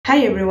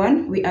Hi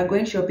everyone, we are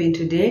going shopping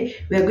today.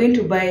 We are going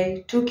to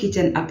buy 2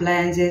 kitchen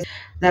appliances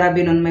that have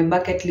been on my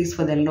bucket list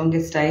for the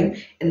longest time,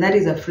 and that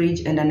is a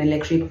fridge and an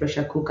electric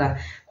pressure cooker.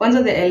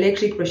 Kwanza, the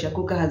electric pressure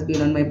cooker has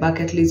been on my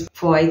bucket list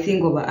for I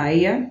think over a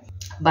year,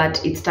 but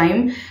it's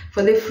time.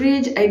 For the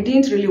fridge, I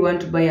didn't really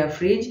want to buy a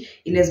fridge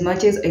in as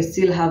much as I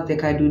still have the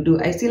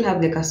Kadudu. I still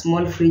have like a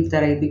small fridge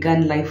that I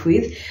began life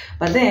with,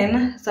 but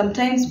then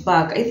sometimes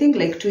back, I think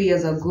like 2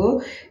 years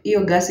ago,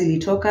 iyo gas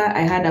ilitoka,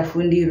 I had a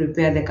fundi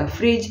repair the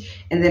fridge,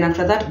 and then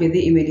after that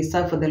bedhi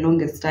imeniserve for the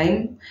longest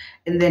time.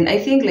 And then I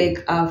think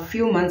like a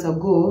few months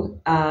ago,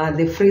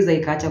 the freezer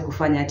ikaacha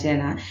kufanya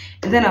tena.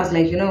 And then I was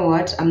like, you know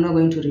what? I'm not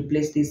going to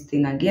replace this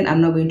thing again.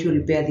 I'm not going to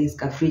repair this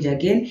fridge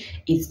again.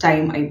 It's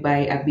time I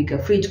buy a bigger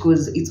fridge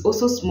because it's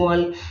also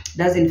small,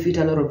 doesn't fit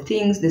a lot of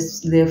things.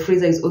 The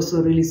freezer is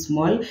also really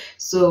small,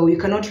 so you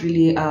cannot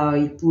really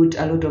put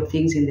a lot of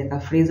things in the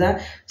freezer.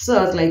 So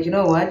I was like, you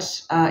know what?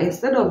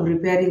 Instead of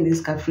repairing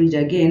this fridge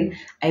again,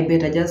 I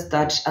better just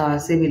start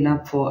saving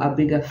up for a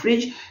bigger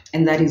fridge.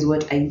 And that is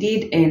what I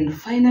did. And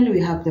finally, we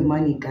have the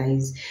money,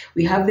 guys.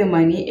 We have the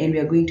money and we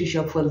are going to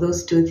shop for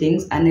those 2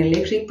 things, an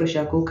electric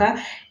pressure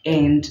cooker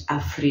and a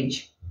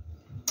fridge.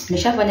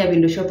 Nishafanya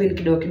window shopping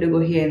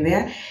kidogo here and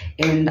there,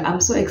 and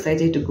I'm so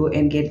excited to go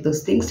and get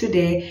those things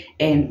today,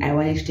 and I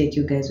wanted to take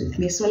you guys with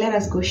me. So let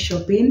us go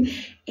shopping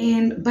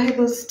and buy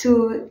those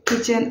 2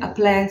 kitchen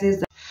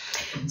appliances.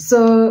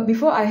 So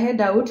before I head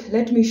out,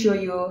 let me show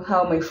you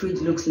how my fridge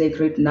looks like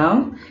right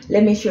now.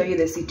 Let me show you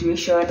the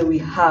situation we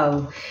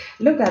have.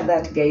 Look at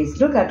that,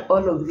 guys. Look at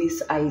all of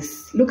this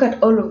ice. Look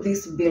at all of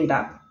this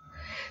build-up.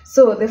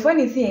 So the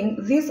funny thing,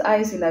 this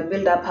ice in a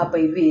build-up hapa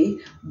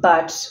hivi,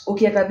 but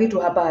ukiweka vitu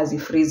hapa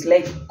hazi-freeze,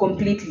 like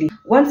completely.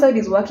 One side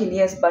is working,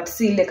 yes, but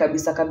si ile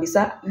kabisa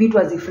kabisa, vitu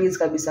hazi-freeze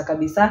kabisa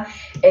kabisa,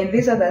 and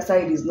this other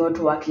side is not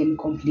working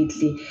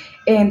completely.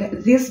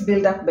 And this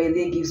build-up by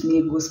the gives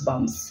me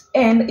goosebumps.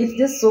 And it's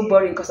just so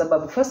boring because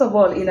first of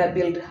all, ina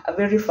build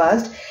very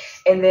fast,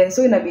 and then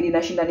so inabidi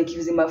nashinda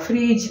nikizima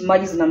fridge,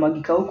 maji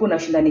zinamwagika huku,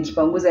 nashinda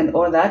nikipanguza and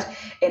all that,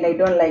 and I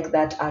don't like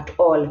that at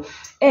all.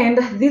 And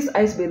this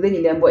ice by the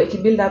niliambiwa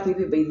ikibuild up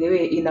hivi by the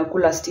way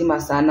inakula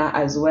steamer sana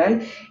as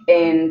well,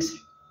 and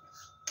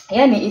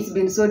yani it's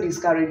been so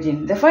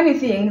discouraging. The funny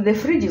thing, the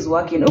fridge is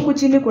working. Huku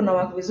chini kuna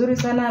work vizuri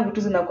sana,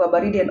 vitu zinakuwa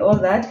baridi and all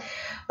that,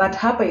 but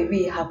hapa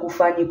hivi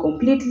hakufanyi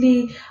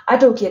completely.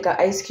 Hata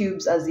ukiweka ice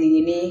cubes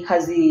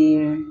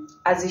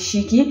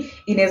hazishiki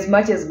in as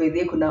much as by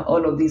the kuna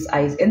all of this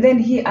ice. And then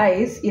hii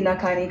ice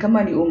inakani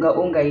kama ni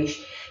unga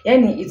ish.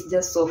 Yani it's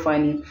just so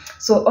funny.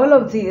 So all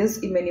of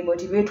this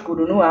imenimotivate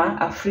kununua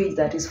a fridge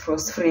that is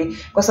frost free,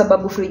 kwa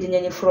sababu fridge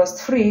yenye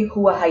frost free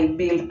huwa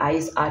build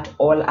ice at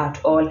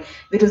all.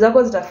 Vitu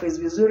zako zita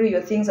freeze vizuri,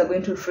 your things are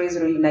going to freeze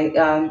really nice.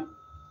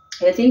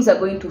 Your things are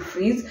going to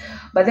freeze,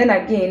 but then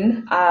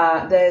again,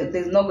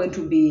 there's not going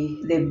to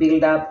be the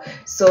build up.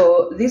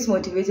 So this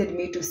motivated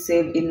me to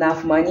save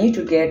enough money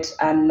to get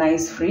a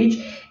nice fridge,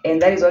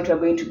 and that is what we are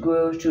going to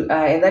go to,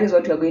 and that is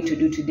what we are going to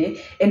do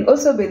today. And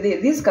also,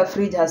 this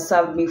fridge has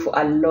served me for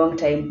a long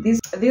time. This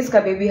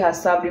baby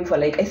has served me for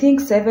like I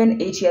think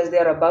 7-8 years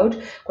thereabout.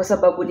 Kwa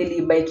sababu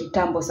nilibuy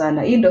kitambo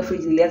sana. Hii ndo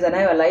fridge nilianza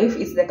nayo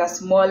life. It's like a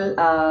small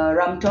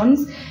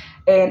Ramtons.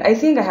 And I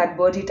think I had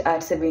bought it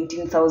at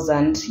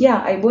 17,000.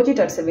 Yeah, I bought it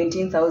at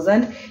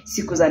 17,000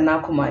 siku za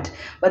Nakumatt.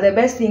 But the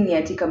best thing ni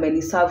ati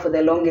kamenisserve for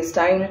the longest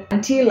time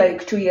until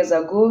like 2 years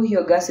ago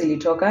hiyo gas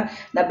ilitoka.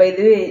 Na by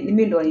the way,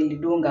 mimi ndo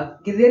nilidunga.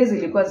 Githeri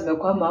zilikuwa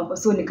zimekwama hapo,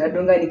 so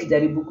nikadunga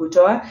nikijaribu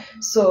kutoa.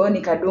 So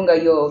nikadunga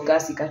hiyo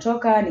gas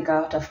ikatoka,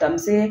 nikatafuta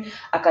msee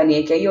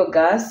akaniwekea hiyo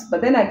gas.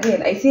 But then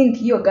again, I think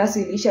hiyo gas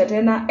ilisha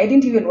tena. I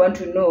didn't even want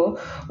to know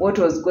what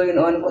was going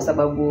on kwa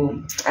sababu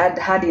I'd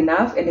had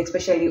enough, and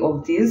especially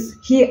of this.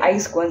 Hii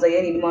ice kwanza,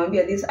 yani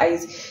nimwambia this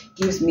ice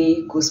gives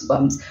me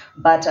goosebumps.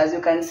 But as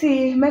you can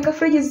see, my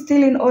fridge is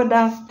still in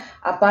order,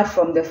 apart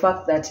from the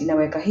fact that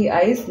inaweka hii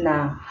ice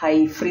na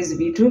hai freeze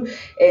vitu,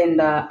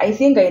 and I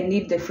think I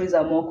need the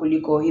freezer more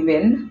kuliko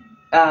even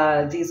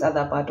this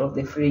other part of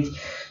the fridge.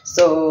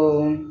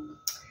 So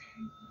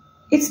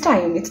it's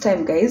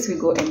time guys, we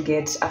go and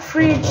get a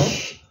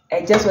fridge.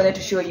 I just wanted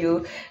to show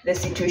you the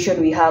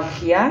situation we have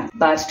here,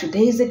 but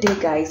today is the day,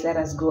 guys. Let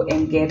us go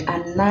and get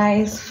a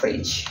nice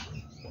fridge.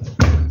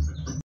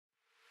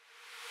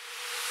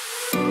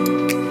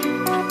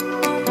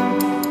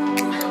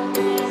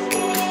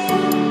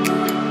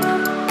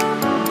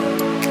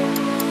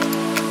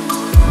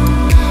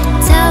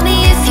 Tell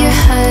me if you're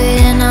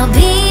hurt and I'll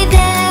be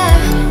there.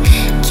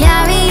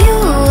 Carry you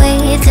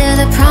away to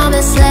the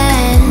promised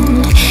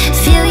land.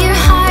 Feel your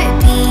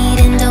heartbeat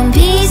and don't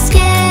be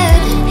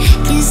scared,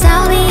 'cause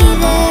I'll be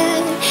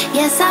there.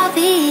 Yes, I'll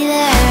be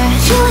there.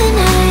 You and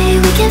I,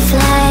 we can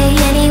fly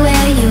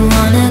anywhere you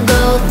wanna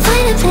go.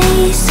 Find a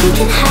place we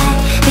can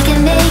hide, we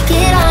can make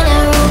it on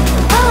our own.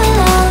 All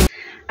alone.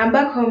 I'm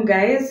back home,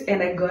 guys,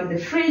 and I got the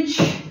fridge.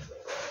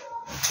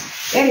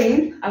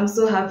 And I'm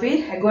so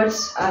happy. I got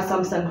a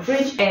Samsung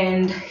fridge,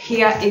 and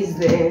here is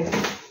the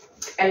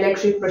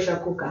electric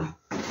pressure cooker.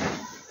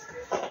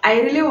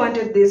 I really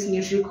wanted this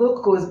NutriCook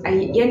because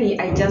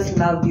I just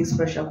love this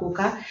pressure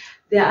cooker.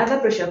 There are other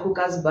pressure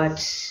cookers, but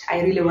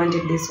I really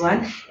wanted this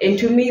one. And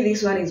to me,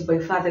 this one is by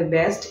far the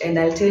best. And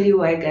I'll tell you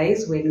why,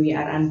 guys, when we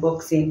are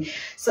unboxing.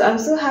 So I'm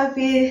so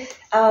happy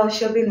our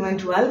shopping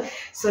went well.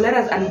 So let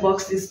us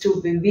unbox these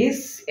two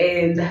babies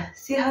and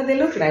see how they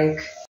look like.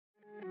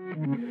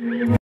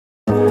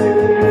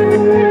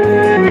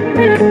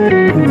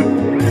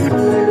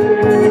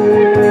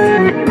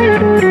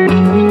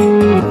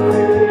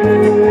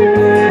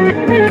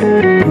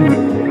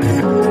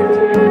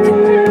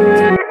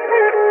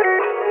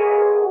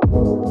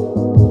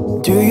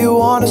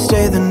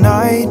 Stay the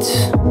night,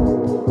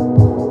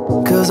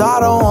 'cause I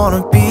don't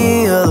wanna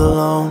be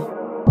alone.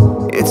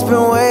 It's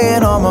been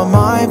weighing on my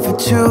mind for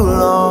too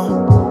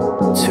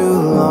long, too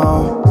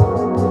long.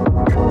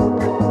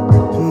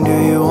 Do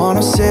you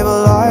wanna save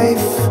a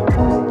life?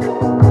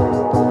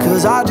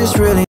 'Cause I just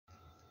really.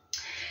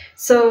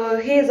 So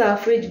here's our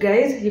fridge,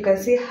 guys. You can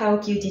see how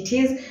cute it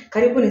is.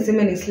 Karibu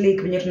niseme ni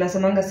sleek, venye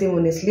tunasemanga simu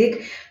ni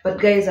sleek. But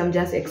guys, I'm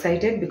just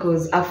excited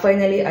because I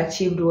finally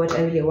achieved what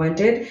I really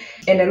wanted.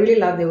 And I really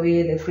love the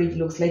way the fridge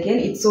looks like. And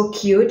it's so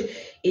cute.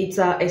 It's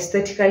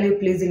aesthetically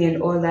pleasing and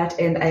all that,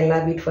 and I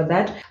love it for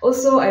that.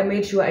 Also, I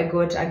made sure I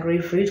got a grey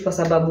fridge for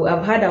sababu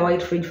I've had a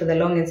white fridge for the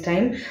longest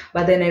time,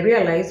 but then I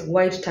realized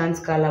white turns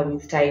color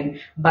with time,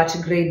 but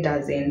grey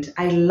doesn't.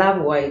 I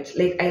love white.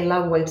 Like, I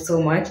love white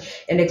so much,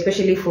 and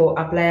especially for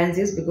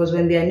appliances, because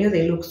when they are new,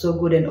 they look so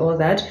good and all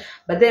that.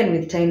 But then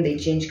with time, they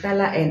change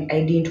color, and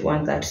I didn't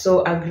want that.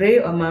 So a grey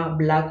or a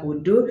black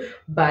would do,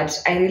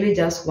 but I really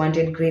just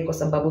wanted grey kwa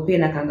sababu pia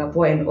inakaanga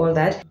poa and all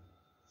that.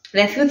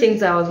 And a few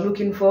things I was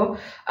looking for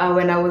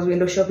when I was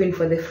window shopping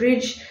for the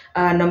fridge.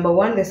 Number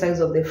one, the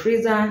size of the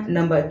freezer.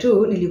 Number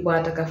two, nilikuwa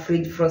nataka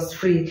fridge frost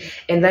free,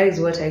 and that is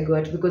what I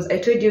got, because I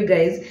told you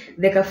guys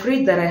the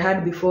fridge that I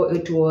had before,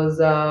 it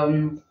was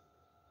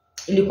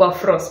ilikuwa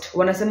frost,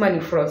 wanasema ni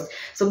frost.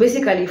 So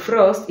basically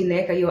frost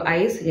inaeka hiyo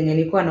ice yenye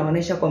nilikuwa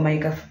naonesha kwa my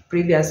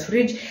previous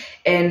fridge,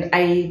 and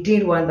I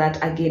didn't want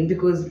that again,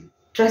 because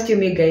trust you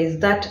me guys,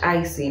 that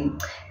icing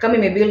kama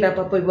ime build up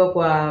hapo hivyo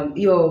kwa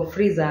hiyo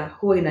freezer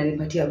huwa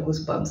inanipatia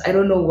goosebumps. I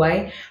don't know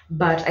why,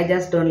 but I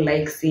just don't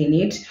like seeing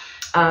it.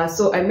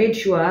 So I made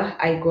sure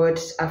I got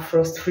a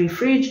frost-free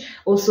fridge.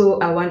 Also,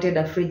 I wanted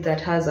a fridge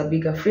that has a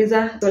bigger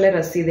freezer. So let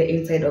us see the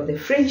inside of the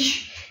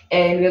fridge.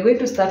 And we are going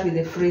to start with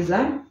the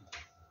freezer.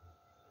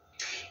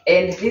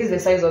 And this is the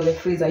size of the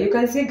freezer. You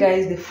can see,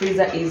 guys, the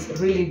freezer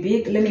is really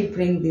big. Let me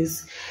bring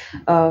this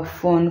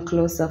phone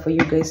closer for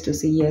you guys to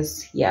see.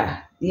 Yes, yeah,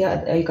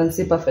 you can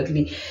see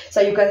perfectly.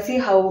 So you can see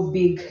how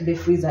big the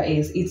freezer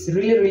is. It's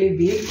really, really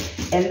big.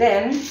 And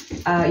then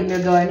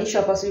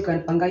imegawanishwa hapa, so you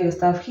can panga your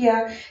stuff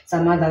here,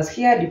 some others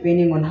here,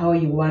 depending on how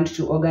you want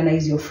to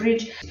organize your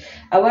fridge.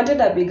 I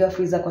wanted a bigger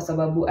freezer kwa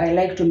sababu I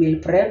like to meal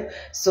prep.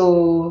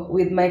 So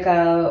with my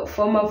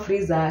former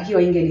freezer, hiyo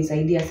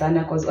ingenisaidia sana,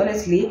 because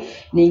honestly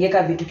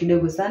niingeka vitu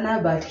kidogo sana,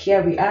 but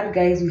here we are,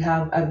 guys, we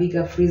have a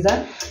bigger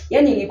freezer.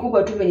 Yani ni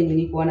kubwa tu venye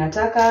nilikuwa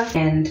nataka,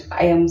 and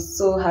I am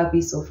so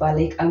happy so far.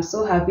 Like, I'm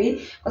so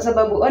happy kwa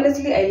sababu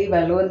honestly I live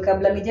alone.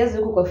 Kabla nijaze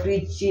huko kwa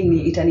fridge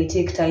chini itani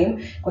take time,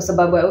 kwa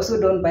sababu I also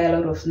don't buy a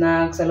lot of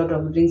snacks, a lot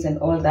of drinks and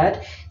all that.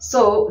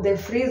 So the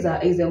freezer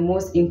is the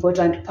most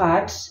important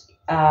part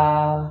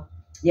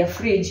ya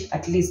fridge,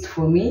 at least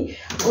for me.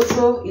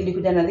 Also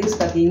ilikuja na this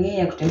packaging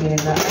ya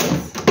kutengeneza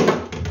ice.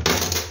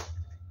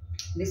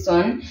 This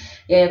one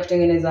ya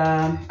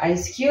kutengeneza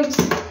ice cubes,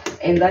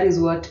 and that is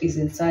what is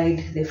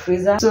inside the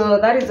freezer. So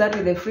that is that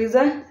with the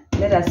freezer.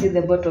 Let us see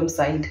the bottom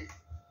side.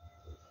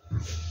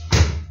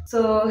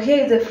 So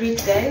here is the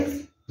fridge,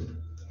 guys.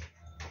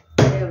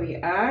 There we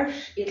are.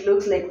 It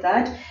looks like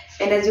that.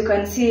 And as you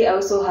can see, I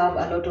also have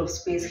a lot of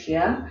space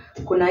here.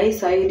 Kuna hii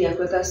side ya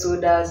kuweka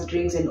sodas,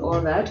 drinks and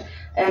all that.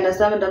 I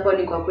understand hapo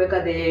ni kwa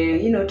kuweka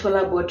the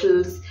taller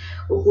bottles.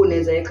 Huku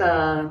unaweza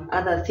weka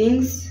other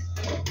things.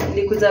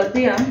 Nilikuja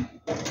pia.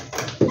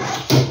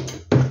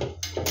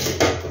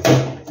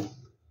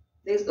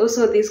 There's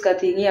also this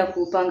kathini ya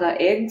kupanga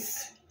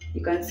eggs.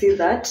 You can see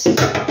that.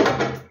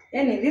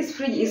 And this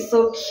fridge is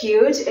so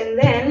cute. And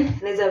then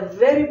there's a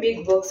very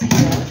big box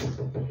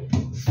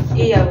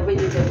here of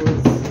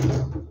vegetables.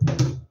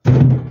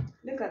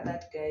 Look at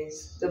that,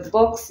 guys. The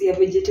box here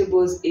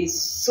vegetables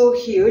is so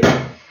huge.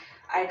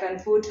 I can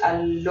put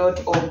a lot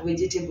of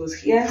vegetables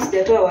here.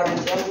 Sijatoa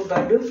warranty yangu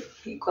bado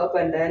iko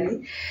hapa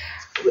ndani.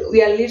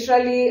 We are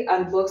literally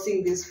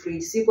unboxing this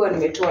fridge. Siko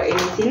nimetoa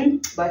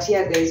anything, but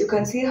here, guys, you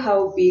can see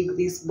how big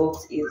this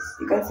box is.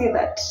 You can see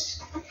that.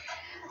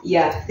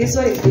 Yeah, this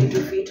one is going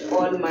to fit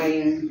all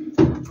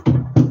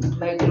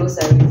my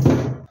groceries.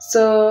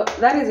 So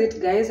that is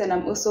it, guys, and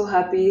I'm also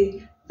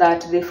happy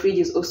that the fridge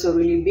is also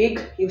really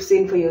big. You've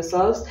seen for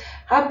yourselves.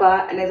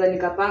 Hapa naweza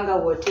nikapanga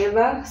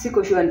whatever.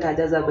 Siko sure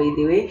nitajaza, by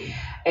the way,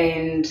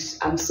 and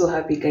I'm so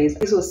happy, guys.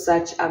 This was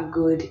such a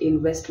good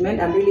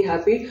investment. I'm really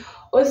happy.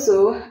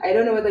 Also, I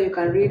don't know whether you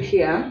can read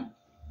here.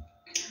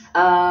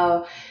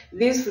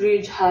 This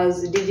fridge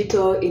has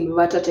digital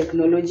inverter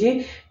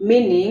technology,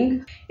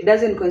 meaning it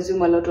doesn't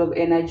consume a lot of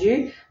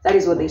energy. That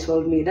is what they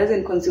told me. It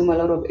doesn't consume a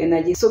lot of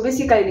energy. So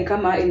basically ni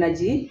kama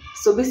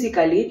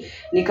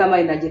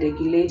energy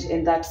regulate,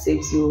 and that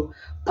saves you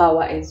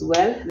power as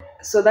well.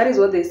 So that is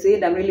what they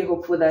said. I'm really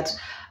hopeful that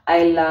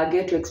I'll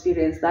get to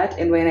experience that,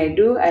 and when I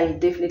do, I'll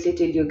definitely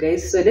tell you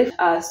guys. So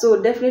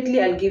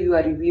definitely I'll give you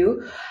a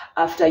review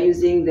after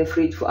using the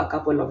fridge for a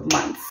couple of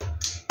months.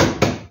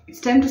 It's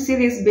time to see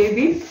this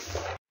baby.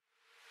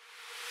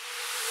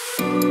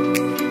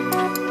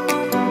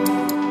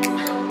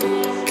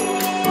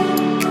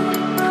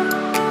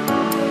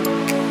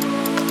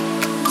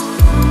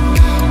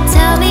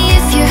 Tell me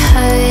if you're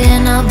hurt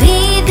and I'll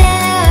be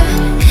there.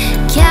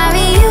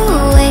 Carry you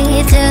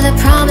away to the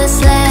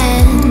promised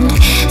land.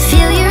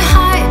 Feel your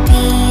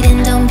heartbeat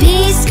and don't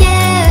be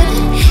scared,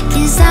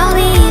 'cause I'll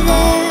be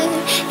there,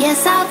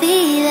 yes I'll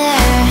be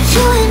there.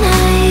 You and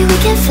I, we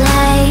can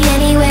fly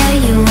anywhere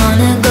you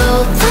wanna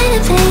go. Find a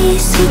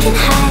place we can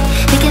hide,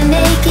 we can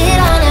make it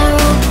on our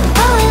own.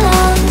 Go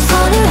along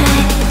for the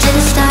ride, to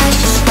the stars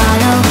just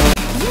follow.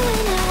 You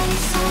and I,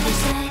 side by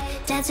side,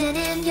 dancing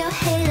in your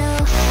halo.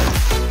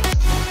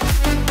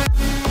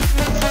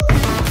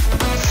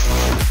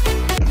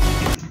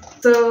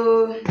 So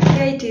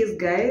here it is,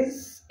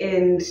 guys,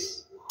 and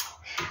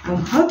I'm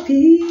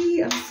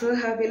happy. I'm so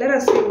happy. Let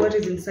us see what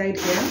is inside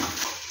here.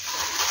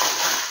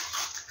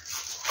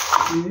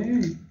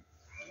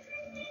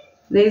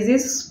 There is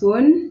this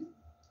spoon.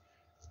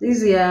 This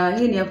is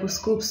hii ni ya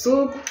scoop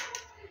soup,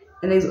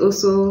 and there is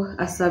also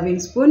a serving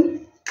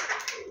spoon.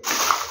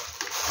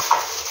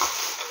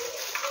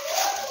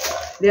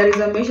 There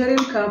is a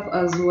measuring cup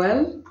as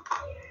well,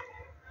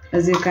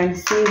 as you can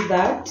see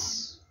that.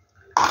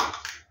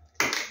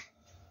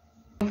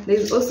 There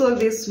is also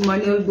this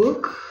manual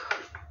book,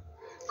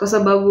 because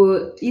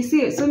you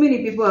see, so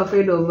many people are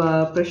afraid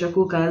of pressure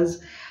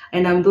cookers,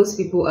 and I'm those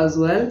people as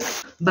well.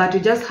 But you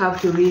just have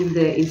to read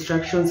the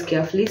instructions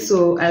carefully.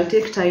 So I'll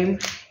take time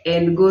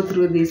and go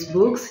through these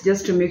books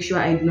just to make sure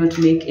I do not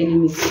make any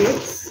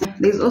mistakes.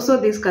 There's also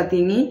this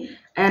katini.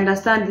 I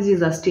understand this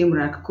is a steam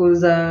rack,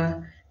 because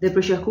the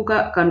pressure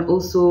cooker can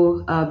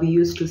also be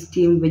used to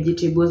steam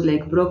vegetables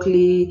like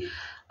broccoli,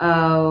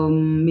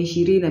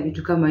 mishiri na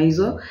vitu kama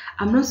hizo.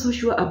 I'm not so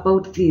sure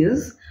about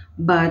this,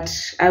 but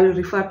I will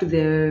refer to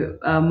the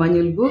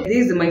manual book.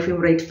 This is my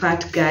favorite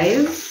part,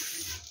 guys.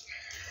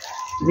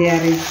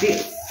 There is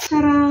this.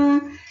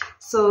 Ta-da!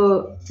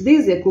 So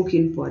this is a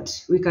cooking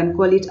pot. We can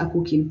call it a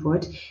cooking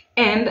pot,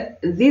 and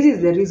this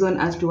is the reason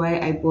as to why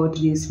I bought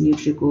this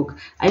NutriCook.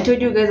 I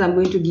told you guys I'm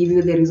going to give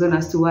you the reason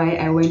as to why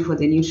I went for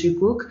the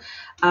NutriCook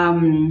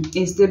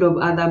instead of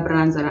other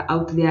brands that are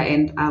out there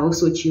and are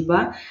also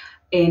cheaper.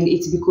 And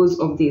it's because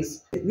of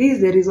this. This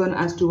is the reason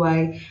as to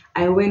why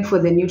I went for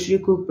the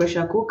NutriCook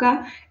pressure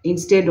cooker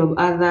instead of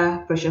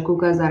other pressure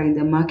cookers that are in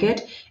the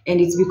market, and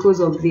it's because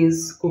of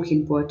this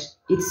cooking pot.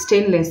 It's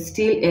stainless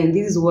steel, and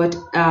this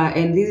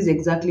is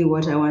exactly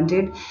what I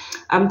wanted.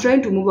 I'm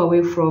trying to move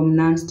away from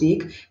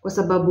non-stick, because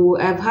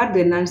I've had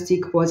the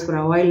non-stick pots for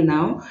a while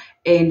now,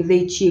 and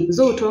they cheap.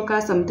 So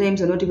talker, sometimes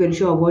you're not even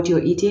sure what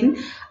you're eating.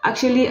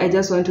 Actually, I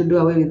just want to do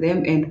away with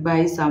them and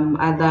buy some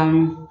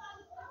other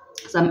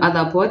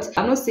pots.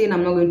 I'm not saying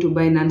I'm not going to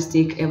buy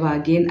non-stick ever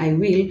again. I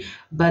will,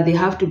 but they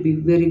have to be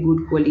very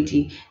good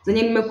quality.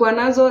 Zenye nimekuwa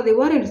nazo, they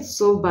weren't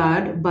so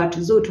bad, but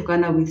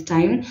zotokana with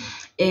time,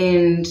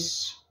 and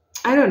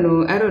I don't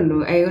know.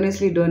 I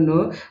honestly don't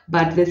know.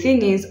 But the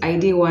thing is, I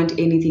didn't want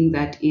anything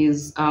that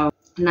is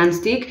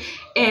non-stick.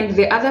 And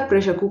the other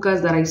pressure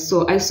cookers that I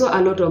saw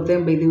a lot of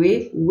them, by the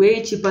way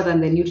cheaper than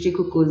the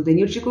NutriCook, because the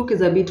NutriCook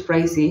is a bit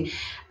pricey.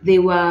 They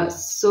were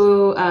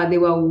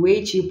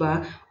way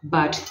cheaper,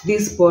 but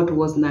this pot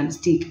was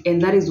non-stick,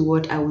 and that is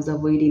what I was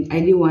avoiding. I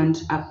didn't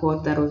want a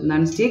pot that was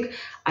non-stick.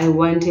 I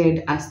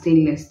wanted a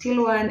stainless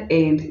steel one,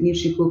 and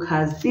NutriCook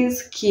has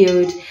this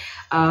cute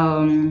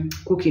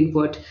cooking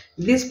pot.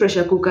 This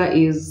pressure cooker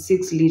is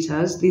 6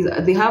 liters.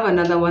 They have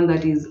another one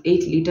that is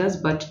 8 liters,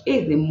 but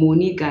the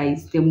money,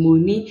 guys, the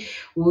money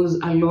was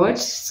a lot.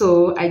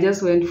 So I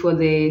just went for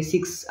the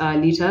 6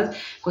 liters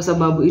because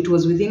it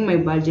was within my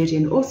budget,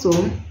 and also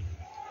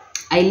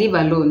I live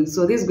alone,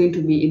 so this is going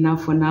to be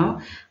enough for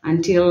now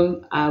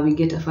until we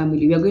get a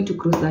family. We are going to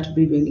cross that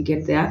bridge when we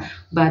get there,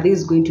 but this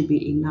is going to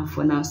be enough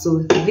for now. So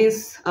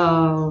this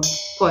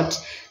pot,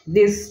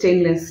 this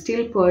stainless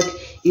steel pot,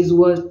 is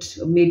what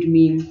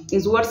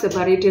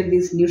separated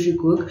this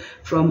NutriCook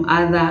from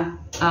other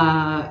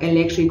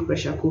electric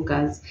pressure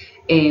cookers,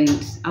 and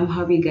I'm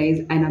happy,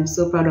 guys, and I'm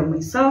so proud of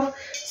myself.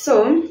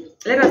 So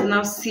let us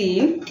now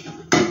see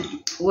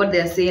what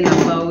they're saying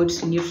about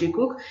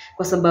NutriCook,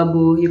 kwa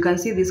sababu you can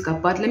see this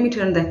part. Let me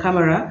turn the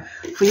camera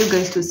for you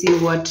guys to see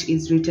what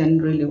is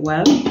written really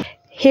well.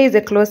 Here is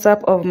a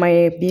close-up of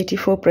my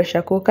beautiful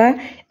pressure cooker,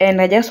 and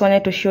I just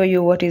wanted to show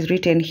you what is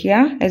written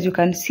here. As you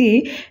can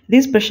see,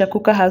 this pressure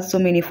cooker has so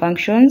many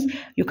functions.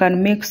 You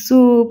can make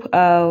soup,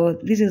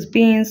 this is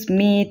beans,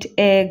 meat,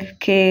 egg,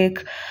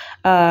 cake,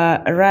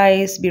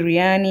 rice,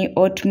 biryani,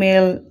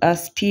 oatmeal,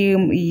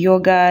 steam,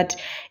 yogurt,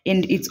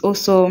 and it's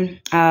also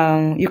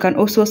you can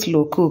also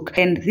slow cook.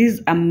 And this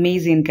is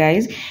amazing,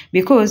 guys,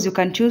 because you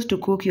can choose to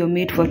cook your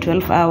meat for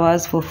 12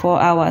 hours, for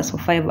 4 hours, for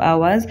 5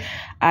 hours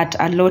at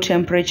a low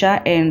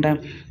temperature,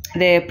 and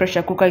the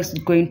pressure cooker is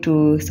going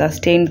to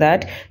sustain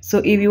that. So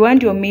if you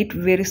want your meat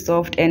very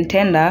soft and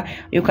tender,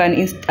 you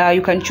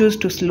can choose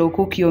to slow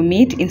cook your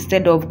meat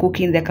instead of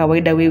cooking the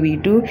kawaida way we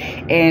do,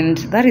 and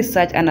that is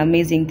such an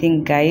amazing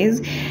thing,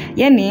 guys.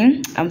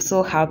 Yani, I'm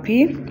so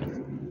happy.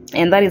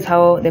 And that is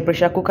how the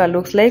pressure cooker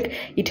looks like.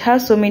 It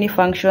has so many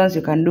functions.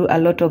 You can do a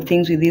lot of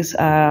things with this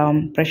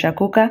pressure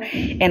cooker,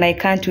 and I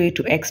can't wait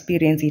to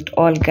experience it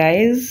all,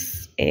 guys.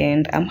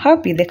 And I'm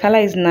happy. The color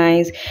is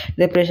nice.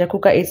 The pressure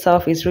cooker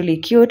itself is really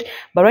cute,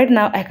 but right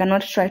now I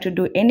cannot try to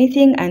do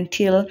anything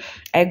until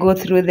I go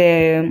through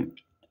the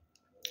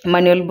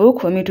manual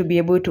book for me to be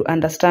able to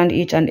understand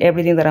each and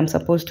everything that I'm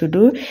supposed to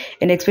do,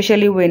 and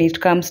especially when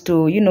it comes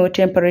to, you know,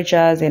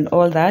 temperatures and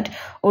all that.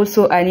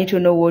 Also, I need to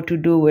know what to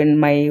do when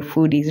my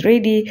food is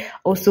ready.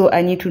 Also,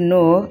 I need to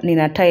know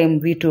nina time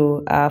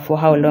vitu for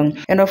how long.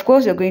 And of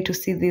course, you're going to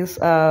see this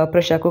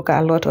pressure cooker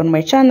a lot on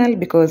my channel,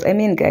 because I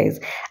mean, guys,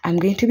 I'm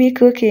going to be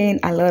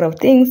cooking a lot of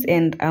things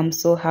and I'm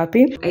so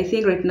happy. I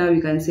think right now we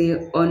can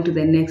say on to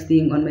the next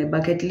thing on my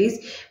bucket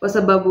list. Kwa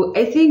sababu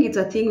I think it's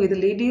a thing with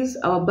ladies,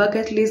 our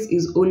bucket list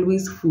is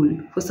always full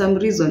for some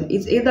reason.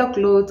 It's either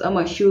clothes,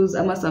 ama shoes,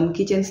 ama some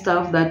kitchen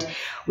stuff that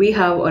we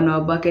have on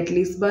our bucket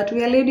list, but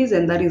we are ladies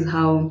and that is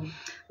how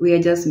we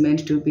are just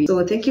meant to be.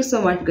 So thank you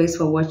so much, guys,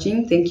 for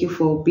watching. Thank you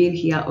for being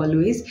here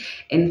always,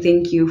 and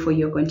thank you for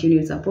your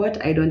continued support.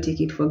 I don't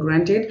take it for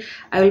granted.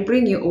 I will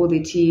bring you all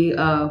the tea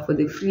for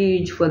the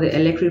fridge, for the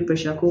electric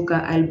pressure cooker.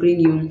 I'll bring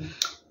you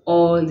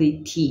all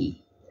the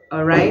tea.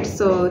 All right,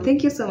 so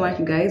thank you so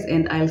much, guys,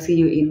 and I'll see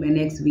you in my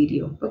next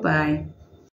video. Bye bye.